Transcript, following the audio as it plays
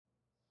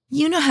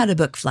You know how to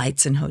book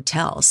flights and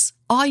hotels.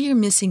 All you're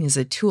missing is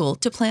a tool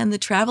to plan the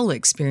travel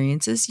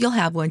experiences you'll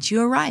have once you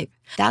arrive.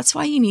 That's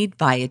why you need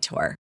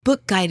Viator.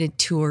 Book guided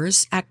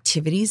tours,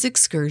 activities,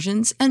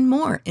 excursions, and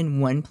more in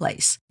one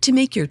place to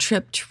make your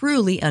trip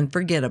truly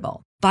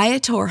unforgettable.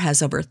 Viator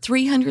has over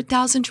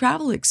 300,000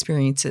 travel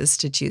experiences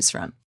to choose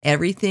from.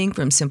 Everything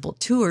from simple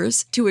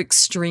tours to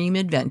extreme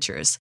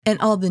adventures and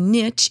all the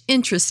niche,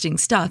 interesting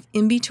stuff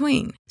in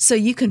between. So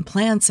you can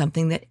plan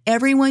something that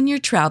everyone you're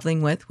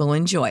traveling with will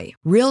enjoy.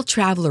 Real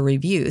traveler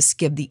reviews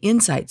give the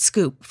inside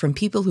scoop from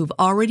people who've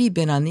already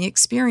been on the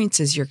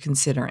experiences you're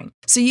considering.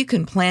 So you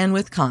can plan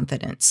with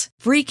confidence.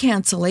 Free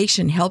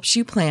cancellation helps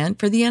you plan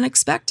for the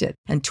unexpected.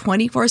 And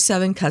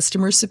 24/7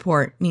 customer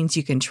support means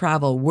you can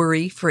travel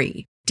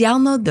worry-free.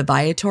 Download the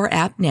Viator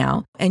app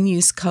now and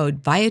use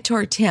code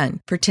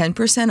Viator10 for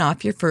 10%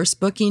 off your first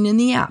booking in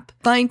the app.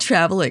 Find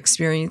travel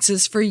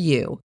experiences for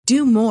you.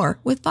 Do more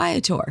with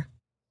Viator.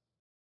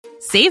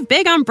 Save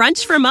big on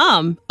brunch for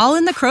mom, all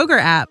in the Kroger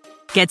app.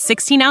 Get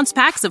 16-ounce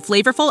packs of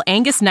flavorful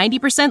Angus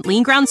 90%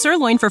 lean ground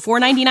sirloin for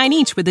 $4.99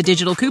 each with a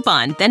digital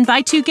coupon. Then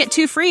buy 2, get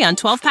 2 free on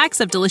 12 packs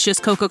of delicious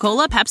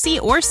Coca-Cola,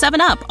 Pepsi, or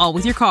 7-Up, all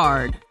with your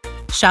card.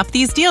 Shop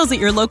these deals at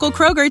your local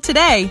Kroger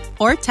today,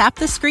 or tap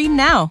the screen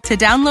now to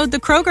download the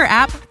Kroger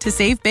app to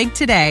save big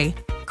today.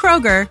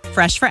 Kroger,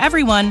 fresh for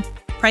everyone.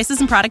 Prices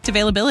and product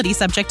availability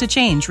subject to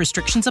change.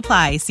 Restrictions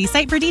apply. See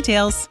site for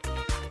details.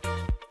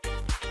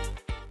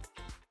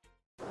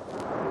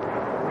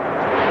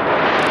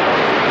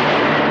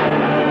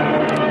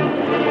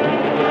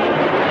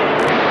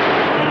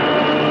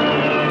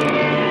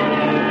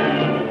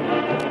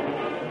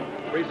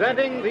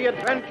 Presenting the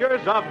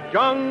adventures of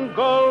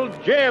Jungle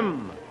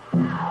Jim.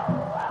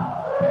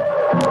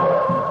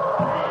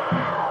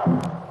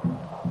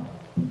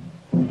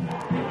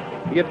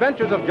 The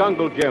Adventures of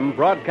Jungle Jim,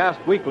 broadcast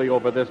weekly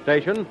over this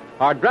station,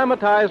 are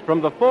dramatized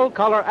from the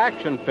full-color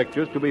action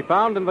pictures to be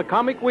found in the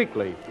Comic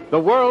Weekly, the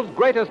world's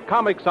greatest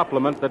comic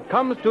supplement that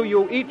comes to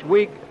you each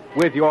week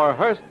with your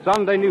Hearst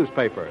Sunday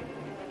newspaper.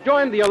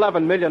 Join the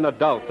 11 million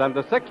adults and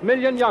the 6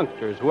 million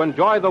youngsters who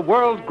enjoy the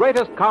world's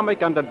greatest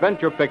comic and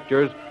adventure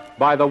pictures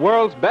by the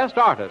world's best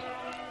artists,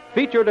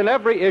 featured in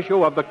every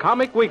issue of the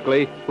Comic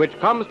Weekly, which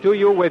comes to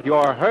you with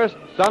your Hearst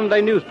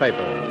Sunday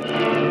newspaper.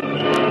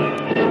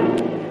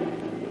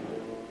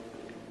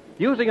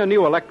 Using a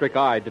new electric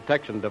eye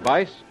detection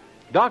device,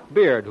 Doc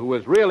Beard, who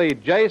is really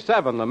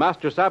J7, the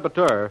master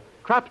saboteur,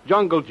 traps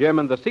Jungle Jim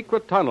in the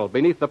secret tunnel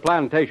beneath the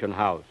plantation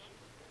house.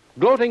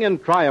 Gloating in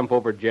triumph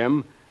over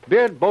Jim,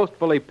 Beard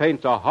boastfully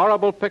paints a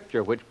horrible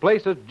picture which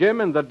places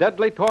Jim in the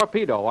deadly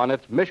torpedo on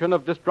its mission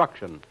of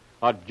destruction,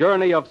 a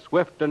journey of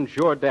swift and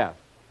sure death.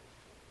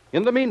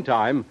 In the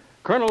meantime,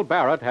 Colonel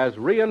Barrett has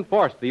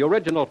reinforced the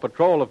original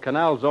patrol of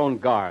Canal Zone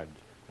guards,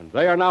 and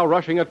they are now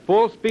rushing at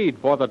full speed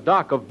for the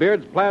dock of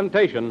Beard's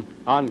plantation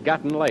on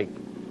Gatton Lake.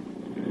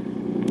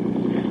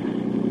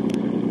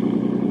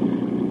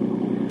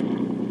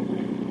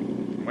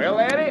 Well,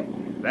 Eddie,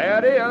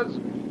 there it is.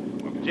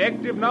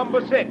 Objective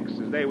number 6,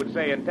 as they would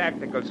say in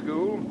tactical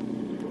school.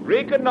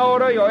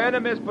 Reconnoiter your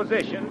enemy's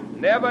position.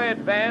 Never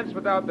advance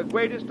without the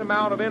greatest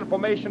amount of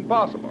information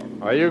possible.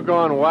 Are you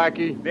going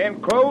wacky?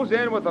 Then close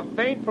in with a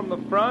feint from the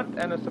front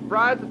and a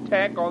surprise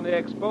attack on the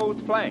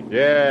exposed flank.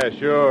 Yeah,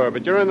 sure,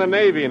 but you're in the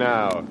Navy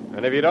now.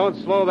 And if you don't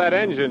slow that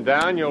engine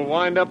down, you'll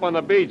wind up on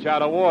the beach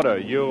out of water,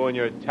 you and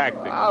your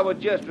tactics. I was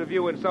just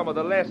reviewing some of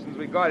the lessons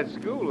we got at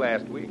school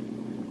last week.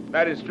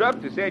 That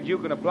instructor said you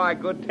can apply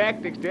good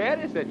tactics to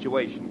any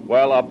situation.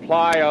 Well,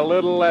 apply a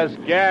little less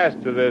gas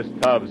to this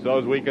tub so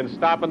as we can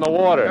stop in the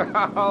water.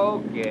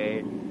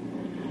 Okay.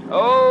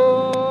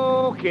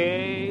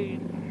 Okay.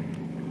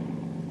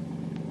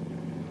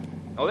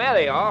 Oh, there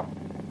they are.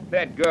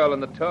 That girl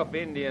and the tough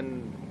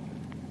Indian...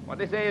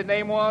 What'd they say his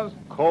name was?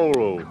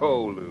 Kolu.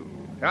 Kolu.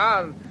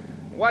 Now,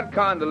 what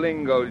kind of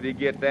lingo did he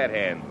get that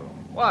handle?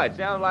 Why, it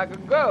sounds like a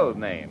girl's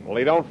name. Well,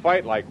 he don't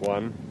fight like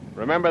one.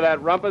 Remember that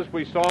rumpus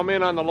we saw him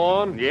in on the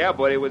lawn? Yeah,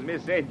 but it was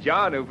Miss St.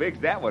 John who fixed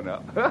that one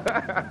up.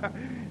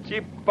 She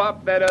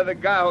popped that other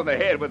guy on the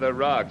head with a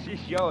rock. She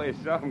sure is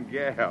some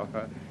gal.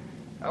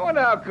 I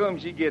wonder how come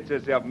she gets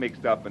herself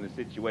mixed up in a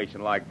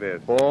situation like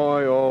this.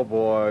 Boy, oh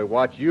boy,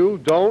 what you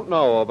don't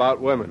know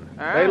about women.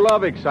 Huh? They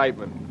love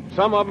excitement.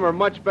 Some of them are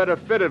much better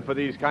fitted for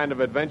these kind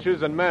of adventures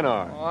than men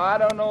are. Oh, I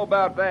don't know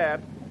about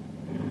that.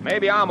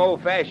 Maybe I'm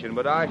old-fashioned,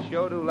 but I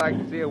sure do like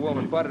to see a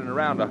woman butting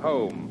around a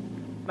home.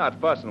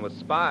 Not fussing with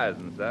spies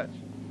and such.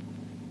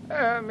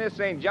 Miss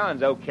St.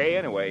 John's okay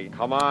anyway.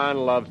 Come on,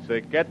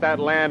 lovesick. Get that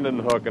landing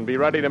hook and be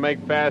ready to make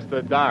fast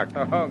the dock.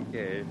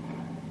 Okay.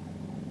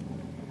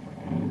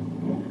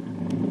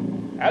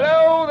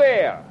 Hello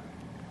there.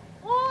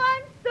 Oh,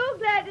 I'm so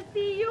glad to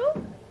see you.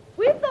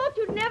 We thought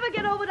you'd never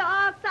get over to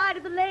our side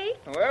of the lake.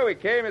 Well, we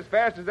came as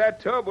fast as that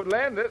tub would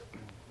land us.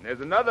 There's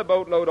another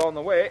boatload on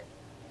the way.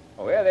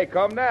 Oh, here they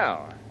come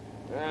now.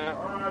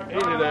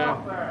 Easy there.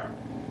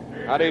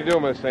 How do you do,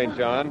 Miss St.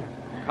 John?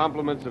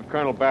 Compliments of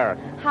Colonel Barrett.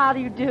 How do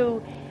you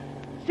do?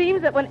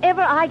 Seems that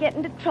whenever I get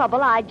into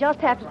trouble, I just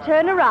have to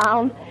turn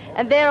around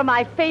And there are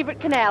my favorite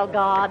canal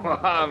guards.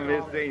 Oh,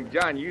 Miss St.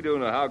 John, you don't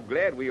know how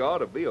glad we ought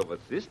to be of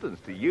assistance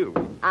to you.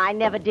 I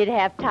never did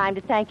have time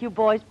to thank you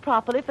boys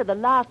properly for the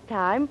last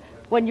time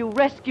when you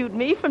rescued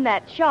me from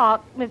that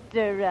shark,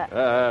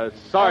 Mr.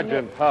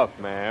 Sergeant Huff,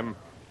 ma'am.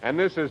 And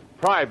this is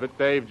Private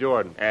Dave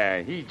Jordan.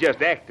 He's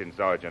just acting,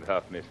 Sergeant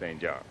Huff, Miss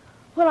St. John.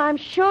 Well, I'm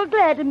sure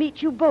glad to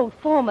meet you both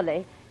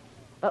formally.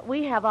 But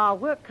we have our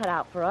work cut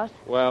out for us.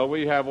 Well,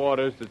 we have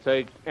orders to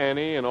take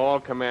any and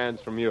all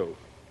commands from you.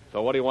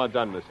 So what do you want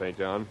done, Miss St.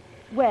 John?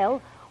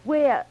 Well,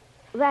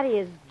 that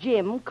is,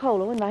 Jim,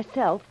 Colo, and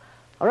myself,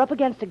 are up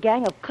against a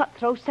gang of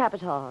cutthroat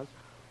saboteurs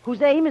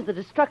whose aim is the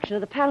destruction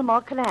of the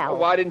Panama Canal. Well,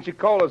 why didn't you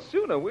call us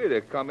sooner? We'd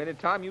have come any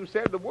time you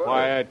said the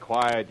word.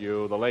 Quiet,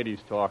 you. The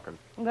lady's talking.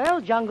 Well,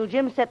 Jungle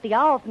Jim set the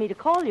hour for me to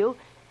call you,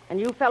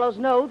 and you fellows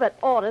know that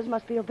orders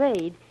must be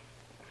obeyed.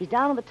 He's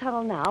down in the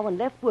tunnel now and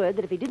left word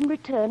that if he didn't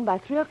return by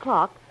 3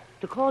 o'clock,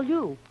 to call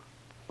you.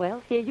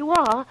 Well, here you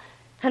are,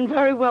 and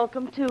very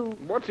welcome, too.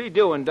 What's he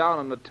doing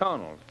down in the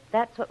tunnel?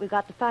 That's what we've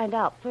got to find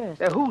out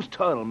first. Whose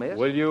tunnel, miss?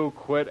 Will you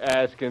quit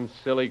asking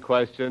silly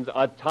questions?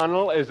 A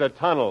tunnel is a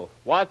tunnel.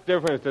 What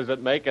difference does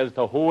it make as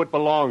to who it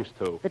belongs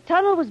to? The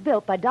tunnel was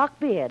built by Doc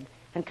Beard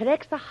and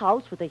connects the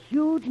house with a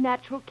huge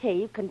natural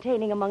cave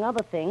containing, among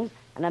other things,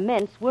 an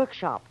immense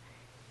workshop.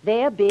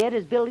 There, Beard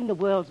is building the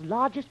world's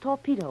largest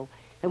torpedo,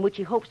 in which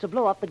he hopes to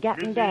blow up the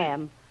Gatton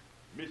Dam.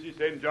 Missy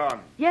St. John.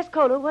 Yes,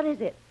 Colo, what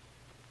is it?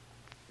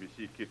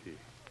 Missy Kitty.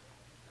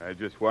 I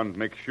just want to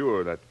make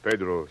sure that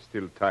Pedro's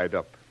still tied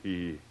up.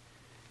 He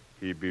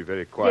be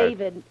very quiet.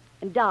 David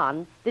and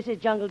Don, this is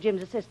Jungle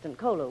Jim's assistant,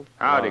 Colo.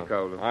 Howdy,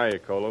 Colo. Hiya,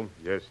 Colo.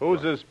 Yes.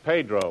 Who's Don. this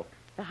Pedro?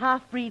 The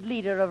half-breed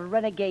leader of a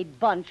renegade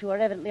bunch who are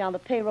evidently on the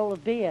payroll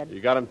of Beard.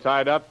 You got him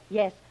tied up?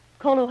 Yes,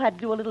 Colo had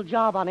to do a little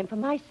job on him for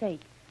my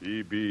sake.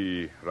 He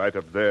be right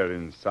up there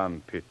in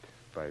Sand Pit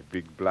by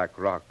Big Black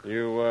Rock.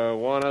 You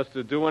want us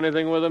to do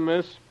anything with him,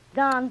 miss?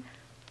 Don,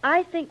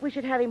 I think we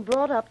should have him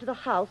brought up to the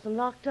house and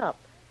locked up.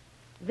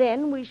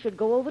 Then we should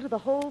go over to the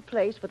whole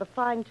place with a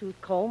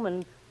fine-tooth comb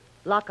and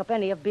lock up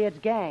any of Beard's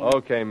gang.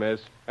 Okay,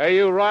 miss. Hey,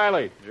 you,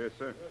 Riley. Yes,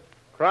 sir.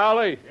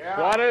 Crowley. Yeah?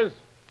 Squatters.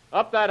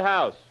 Up that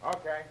house.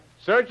 Okay.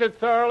 Search it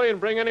thoroughly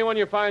and bring anyone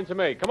you find to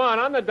me. Come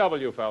on the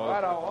W,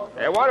 fellas.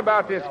 Hey, what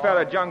about this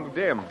fella, Jungle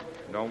Jim?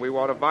 Don't we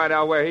want to find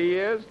out where he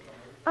is?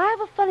 I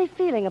have a funny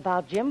feeling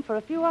about Jim for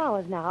a few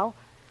hours now.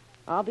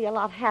 I'll be a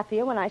lot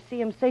happier when I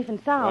see him safe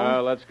and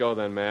sound. Let's go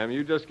then, ma'am.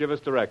 You just give us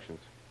directions.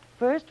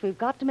 First, we've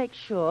got to make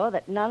sure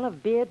that none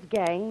of Beard's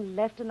gang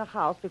left in the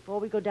house before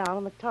we go down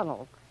in the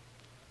tunnel.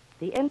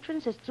 The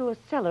entrance is through a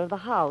cellar of the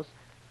house.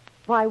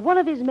 Why, one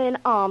of his men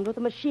armed with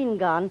a machine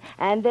gun,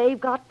 and they've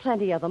got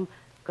plenty of them,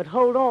 could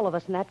hold all of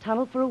us in that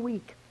tunnel for a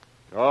week.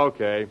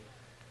 Okay.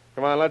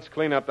 Come on, let's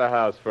clean up the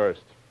house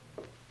first.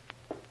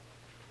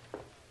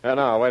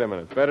 Now, wait a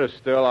minute. Better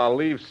still, I'll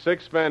leave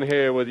 6 men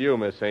here with you,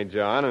 Miss St.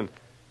 John, and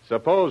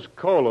suppose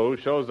Colo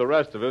shows the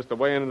rest of us the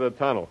way into the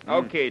tunnel.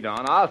 Okay,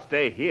 Don, I'll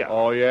stay here.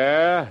 Oh,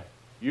 yeah?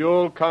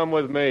 You'll come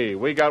with me.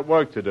 We got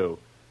work to do.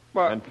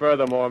 But- And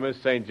furthermore, Miss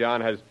St.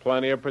 John has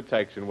plenty of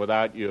protection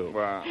without you.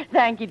 Well,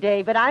 Thank you,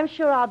 Dave, but I'm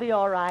sure I'll be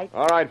all right.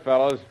 All right,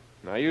 fellas.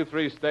 Now, you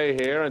 3 stay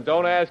here and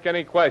don't ask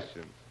any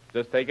questions.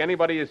 Just take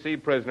anybody you see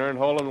prisoner and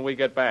hold them when we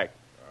get back.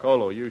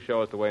 Colo, you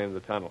show us the way into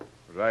the tunnel.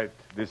 Right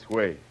this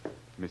way,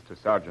 Mr.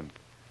 Sergeant.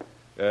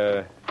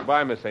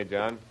 Goodbye, Miss St.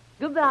 John.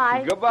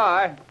 Goodbye.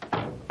 goodbye.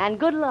 And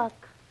good luck.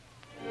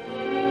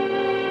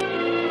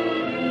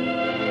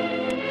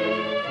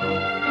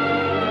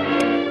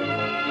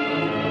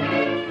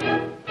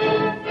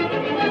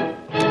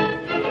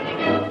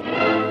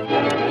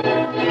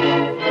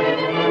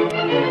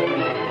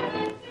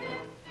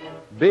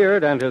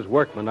 Beard and his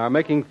workmen are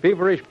making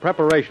feverish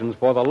preparations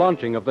for the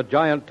launching of the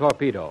giant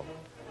torpedo.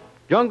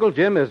 Jungle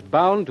Jim is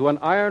bound to an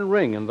iron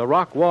ring in the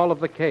rock wall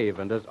of the cave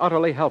and is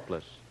utterly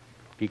helpless.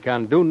 He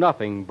can do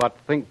nothing but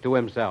think to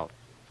himself.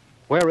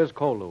 Where is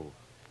Kolu?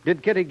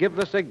 Did Kitty give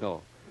the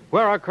signal?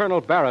 Where are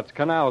Colonel Barrett's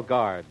canal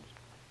guards?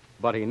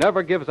 But he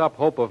never gives up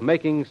hope of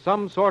making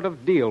some sort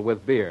of deal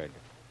with Beard,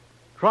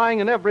 trying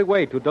in every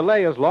way to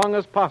delay as long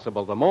as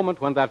possible the moment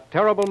when that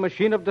terrible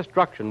machine of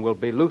destruction will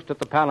be loosed at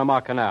the Panama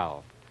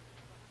Canal.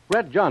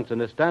 Red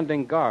Johnson is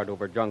standing guard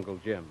over Jungle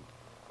Jim.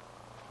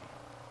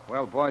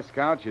 Well, Boy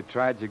Scout, you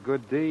tried your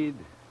good deed,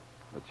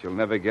 but you'll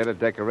never get a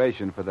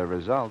decoration for the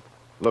result.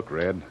 Look,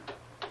 Red,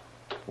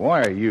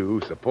 why are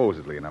you,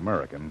 supposedly an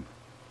American,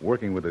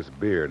 working with this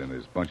Beard and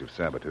his bunch of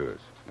saboteurs?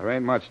 There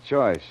ain't much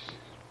choice.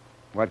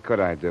 What could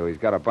I do? He's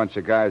got a bunch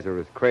of guys that are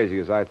as crazy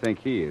as I think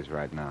he is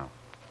right now.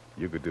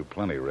 You could do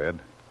plenty, Red.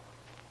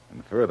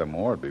 And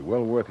furthermore, it'd be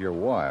well worth your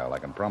while. I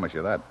can promise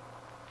you that.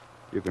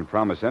 You can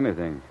promise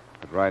anything,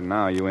 but right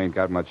now you ain't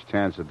got much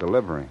chance of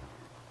delivering.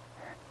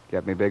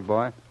 Get me, big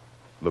boy?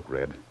 Look,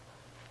 Red,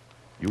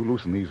 you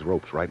loosen these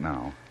ropes right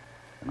now,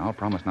 and I'll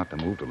promise not to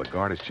move till the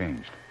guard is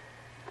changed.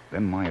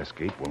 Then my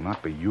escape will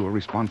not be your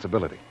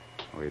responsibility.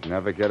 We'd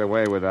never get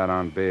away with that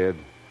on Beard.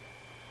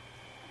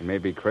 He may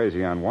be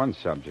crazy on one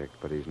subject,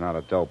 but he's not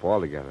a dope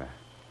altogether.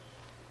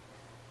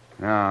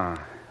 No,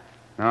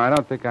 I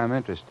don't think I'm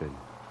interested.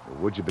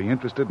 Would you be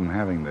interested in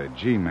having the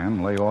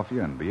G-men lay off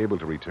you and be able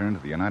to return to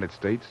the United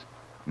States?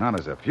 Not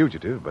as a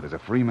fugitive, but as a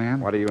free man?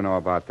 What do you know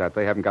about that?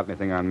 They haven't got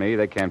anything on me.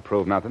 They can't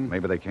prove nothing.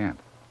 Maybe they can't.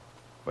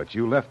 But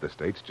you left the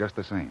States just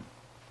the same.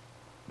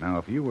 Now,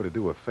 if you were to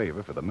do a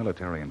favor for the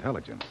military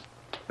intelligence,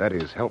 that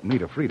is, help me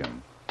to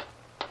freedom,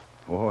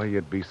 boy,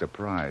 you'd be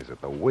surprised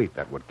at the weight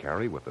that would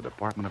carry with the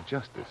Department of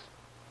Justice.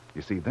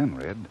 You see, then,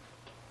 Red,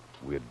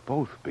 we'd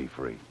both be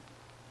free.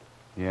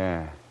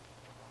 Yeah.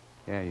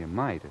 Yeah, you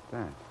might at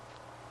that.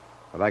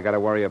 But I got to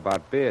worry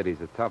about Beard.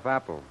 He's a tough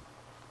apple.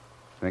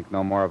 Think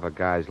no more of a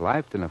guy's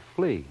life than a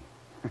flea.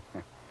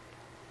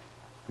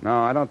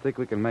 No, I don't think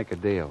we can make a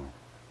deal.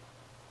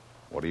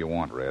 What do you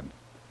want, Red?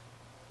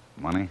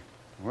 Money?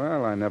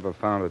 Well, I never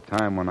found a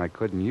time when I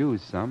couldn't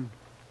use some.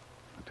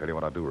 I'll tell you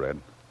what I'll do, Red.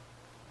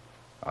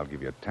 I'll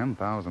give you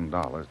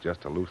 $10,000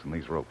 just to loosen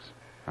these ropes.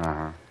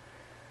 Uh-huh.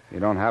 You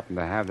don't happen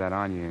to have that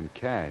on you in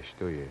cash,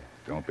 do you?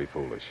 Don't be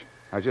foolish.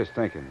 I was just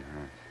thinking.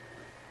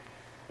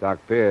 Doc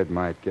Beard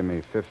might give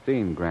me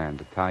 $15,000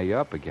 to tie you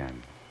up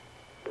again.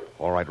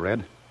 All right,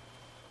 Red.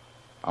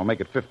 I'll make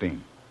it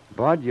 15.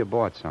 Bud, you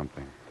bought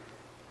something.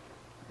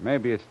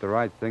 Maybe it's the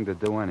right thing to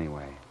do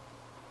anyway.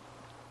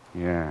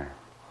 Yeah.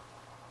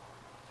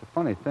 It's a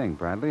funny thing,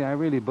 Bradley. I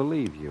really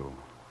believe you.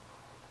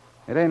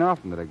 It ain't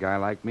often that a guy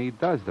like me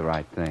does the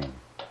right thing.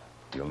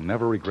 You'll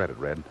never regret it,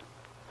 Red.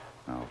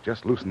 Now,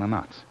 just loosen the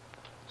knots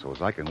so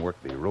as I can work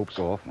the ropes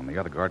off when the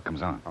other guard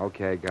comes on.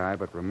 Okay, Guy,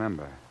 but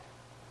remember,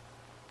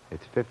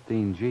 it's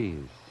 15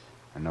 G's,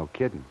 and no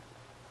kidding.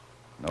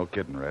 No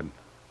kidding, Red.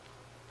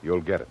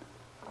 You'll get it.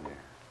 Yeah.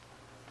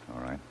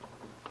 All right.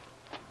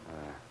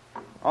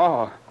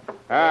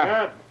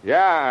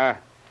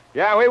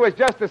 Yeah, we was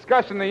just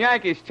discussing the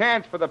Yankees'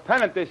 chance for the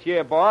pennant this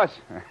year, boss.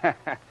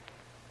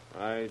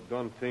 I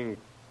don't think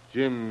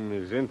Jim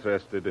is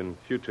interested in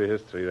future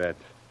history, Red.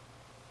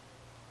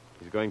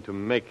 He's going to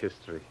make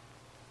history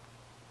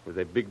with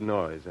a big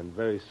noise, and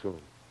very soon.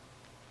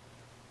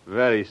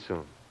 Very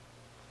soon.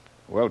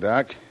 Well,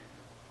 Doc,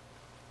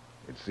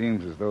 it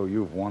seems as though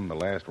you've won the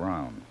last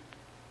round.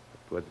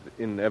 It was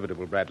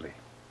inevitable, Bradley.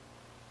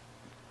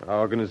 Our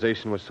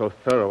organization was so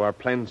thorough, our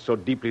plans so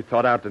deeply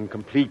thought out and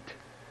complete.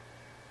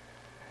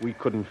 We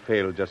couldn't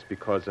fail just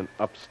because an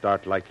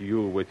upstart like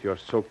you with your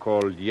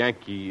so-called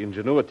Yankee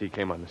ingenuity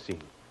came on the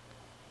scene.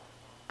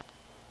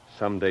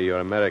 Someday your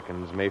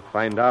Americans may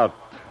find out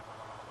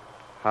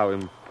how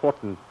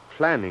important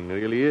planning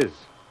really is.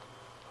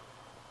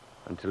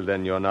 Until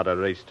then, you're not a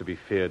race to be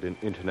feared in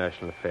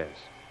international affairs.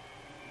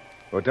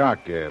 Well, Doc,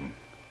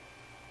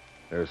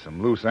 there's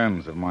some loose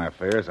ends of my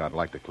affairs I'd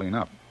like to clean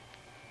up.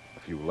 A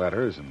few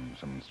letters and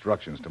some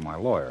instructions to my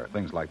lawyer,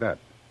 things like that.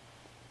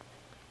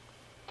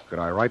 Could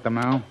I write them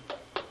now?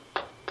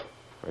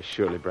 Why,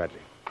 surely,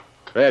 Bradley.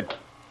 Red,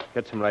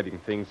 get some writing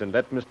things and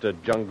let Mr.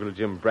 Jungle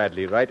Jim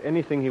Bradley write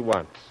anything he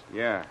wants.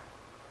 Yeah.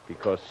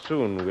 Because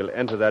soon we'll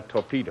enter that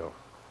torpedo.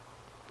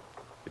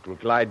 It will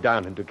glide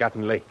down into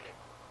Gatton Lake.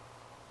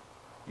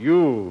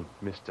 You,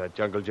 Mr.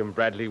 Jungle Jim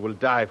Bradley, will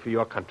die for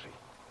your country.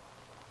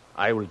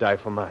 I will die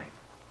for mine.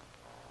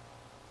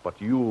 But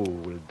you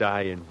will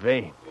die in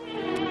vain.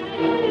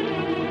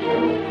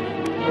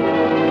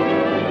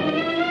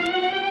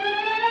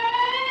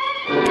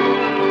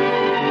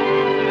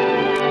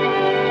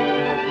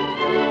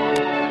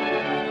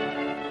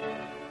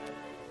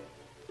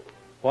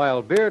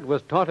 While Beard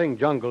was taunting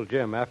Jungle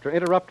Jim after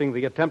interrupting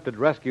the attempted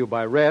rescue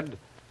by Red,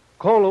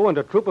 Kolu and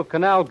a troop of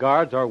canal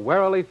guards are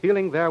warily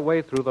feeling their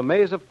way through the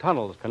maze of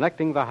tunnels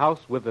connecting the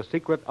house with the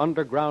secret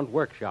underground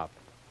workshop.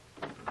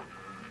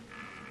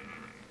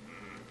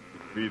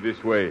 Be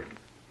this way.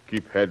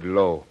 Keep head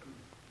low.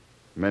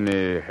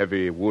 Many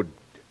heavy wood,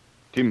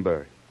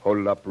 timber,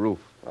 hold up roof.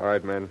 All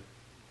right, men.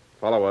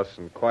 Follow us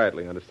and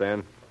quietly,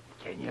 understand?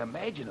 Can you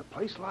imagine a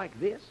place like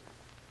this?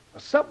 A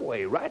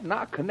subway right in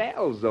our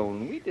canal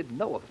zone. We didn't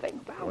know a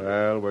thing about it.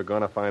 Well, we're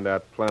going to find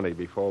out plenty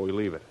before we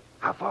leave it.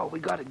 How far we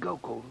got to go,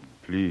 Colton?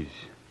 Please,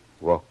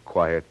 walk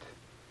quiet.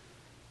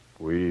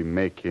 We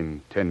make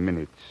in 10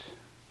 minutes.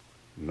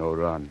 No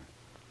run.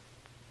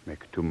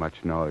 Make too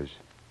much noise.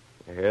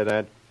 You hear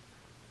that?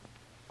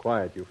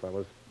 Quiet, you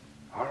fellas.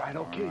 All right,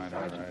 okay,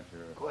 Sergeant.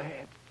 Go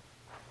ahead.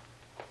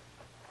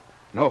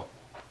 No.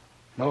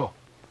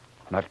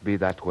 Not be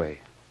that way.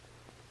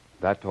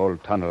 That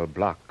old tunnel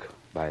block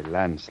by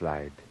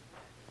landslide.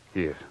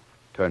 Here,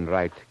 turn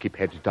right, keep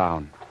heads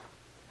down.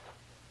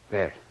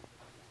 There.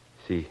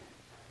 See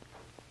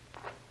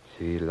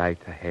light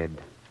ahead.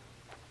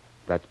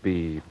 That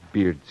be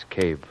Beard's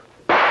cave.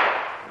 A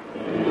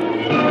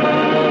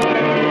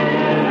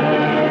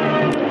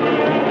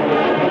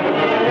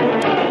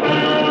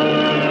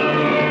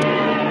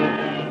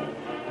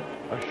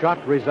shot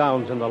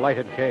resounds in the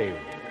lighted cave.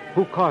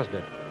 Who caused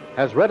it?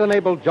 Has Red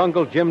enabled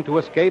Jungle Jim to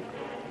escape?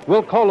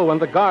 Will Kolu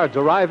and the guards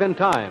arrive in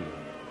time?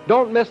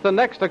 Don't miss the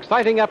next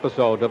exciting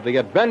episode of The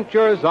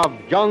Adventures of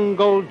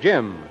Jungle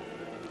Jim.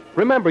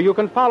 Remember, you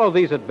can follow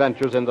these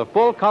adventures in the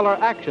full-color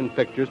action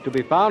pictures to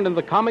be found in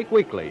the Comic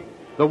Weekly,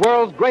 the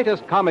world's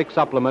greatest comic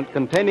supplement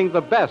containing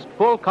the best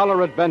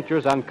full-color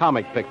adventures and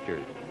comic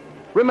pictures.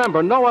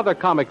 Remember, no other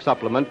comic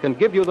supplement can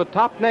give you the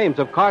top names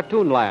of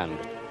Cartoonland,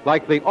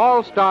 like the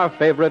all-star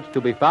favorites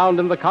to be found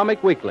in the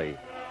Comic Weekly.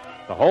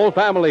 The whole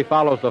family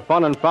follows the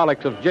fun and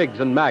frolics of Jiggs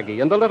and Maggie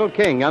and the Little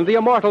King and the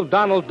immortal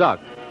Donald Duck,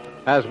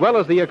 as well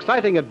as the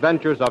exciting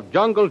adventures of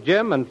Jungle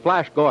Jim and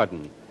Flash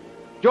Gordon.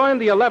 Join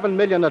the 11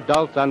 million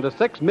adults and the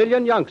 6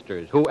 million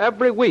youngsters who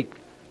every week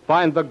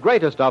find the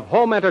greatest of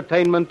home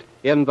entertainment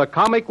in the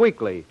Comic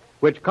Weekly,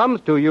 which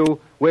comes to you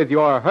with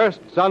your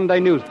Hearst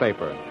Sunday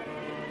newspaper.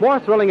 More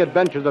thrilling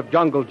adventures of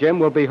Jungle Jim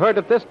will be heard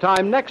at this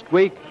time next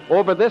week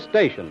over this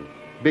station.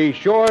 Be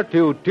sure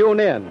to tune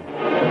in.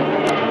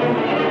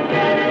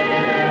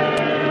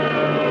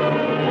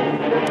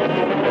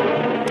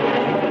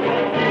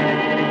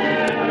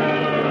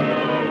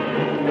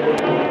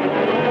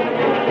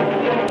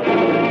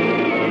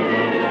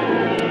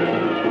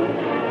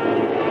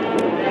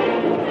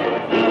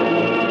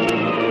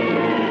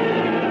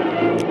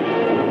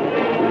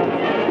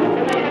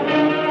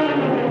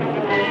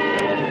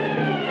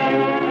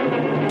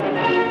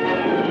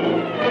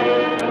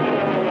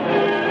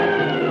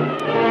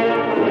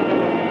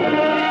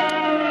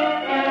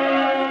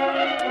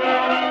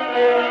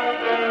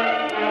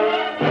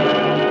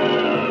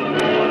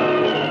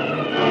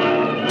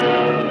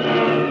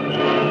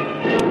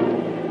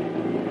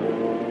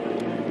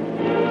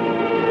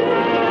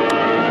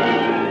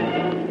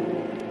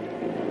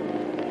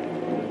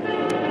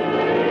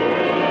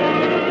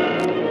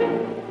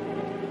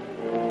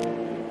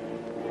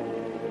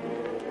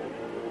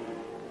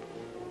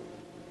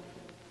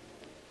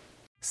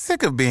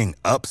 Sick of being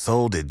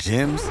upsold at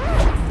gyms?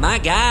 My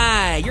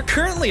guy, you're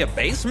currently a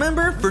base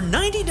member? For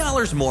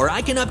 $90 more,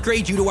 I can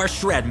upgrade you to our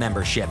Shred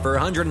membership. For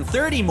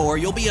 $130 more,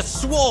 you'll be a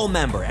Swole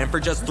member. And for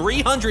just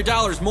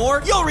 $300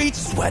 more, you'll reach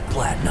Sweat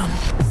Platinum.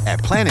 At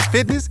Planet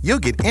Fitness, you'll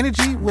get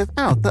energy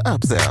without the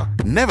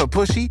upsell. Never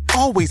pushy,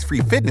 always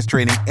free fitness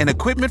training and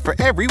equipment for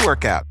every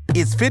workout.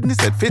 It's fitness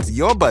that fits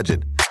your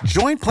budget.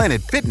 Join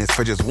Planet Fitness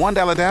for just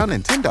 $1 down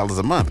and $10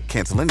 a month.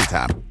 Cancel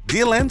anytime.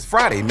 Deal ends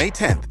Friday, May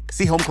 10th.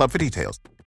 See Home Club for details.